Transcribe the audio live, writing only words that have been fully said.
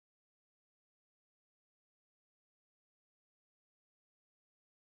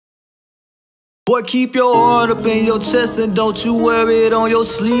Boy, keep your heart up in your chest and don't you wear it on your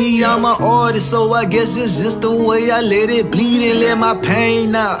sleeve. I'm an artist, so I guess it's just the way I let it bleed and let my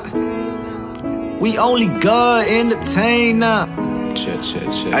pain out. We only God entertain now.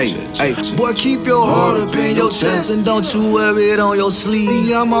 Boy, keep your heart up in your chest and don't you wear it on your sleeve.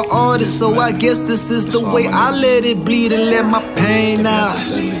 See, I'm an artist, so I guess this is the way I let it bleed and let my pain out.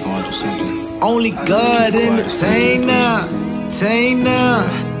 Only God entertain now. Entertain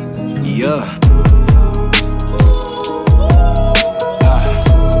now. Yeah.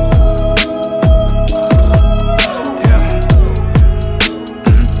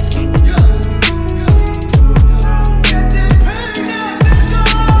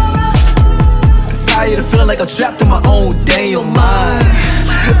 Tired of feeling like I'm trapped in my own damn mind.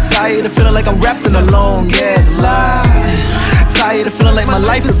 Tired of feeling like I'm wrapped in a long ass lie. Tired of feeling like my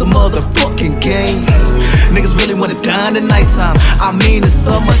life is a motherfucking game. Niggas really wanna die in the nighttime. I mean, there's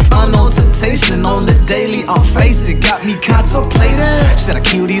so much unknown temptation on the daily I'm facing. Got me contemplating. Should I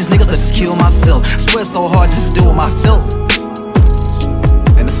kill these niggas or just kill myself? Sweat so hard just to do it myself.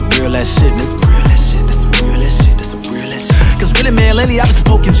 And it's some real ass shit, nigga. Cause really, man, lately I've been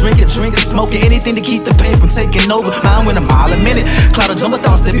smoking, drinking, smoking anything to keep the pain from taking over. Mine when I'm all a minute. Cloud of jumbo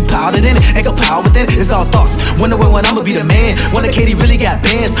thoughts, they be powdered in it. Ain't got power within it, it's all thoughts. Wonder when I'ma be the man. Wonder Katie really got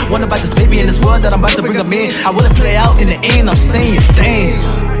bands. Wonder about this baby in this world that I'm about to bring up in. How will it play out in the end? I'm saying,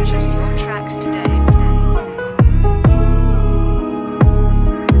 damn.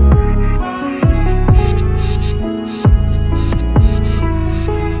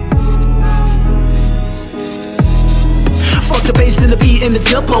 The bass and the beat and the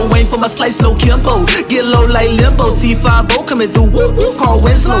tempo. Ain't for my slice, no kimbo. Get low like limbo. C5O coming through, whoop whoop, call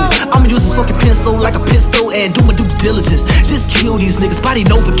Winslow. I'ma use this fucking pencil like a pistol and do my due diligence. Just kill these niggas, body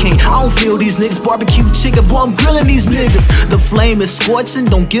Novocaine. I don't feel these niggas, barbecue chicken. Boy, I'm grilling these niggas. The flame is scorching,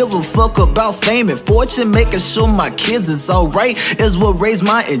 don't give a fuck about fame and fortune. Making sure my kids is alright is what raised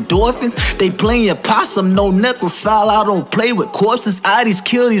my endorphins. They playing possum, no necrophile. I don't play with corpses. I just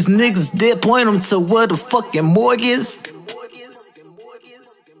kill these niggas dead, point them to where the fucking morgue is.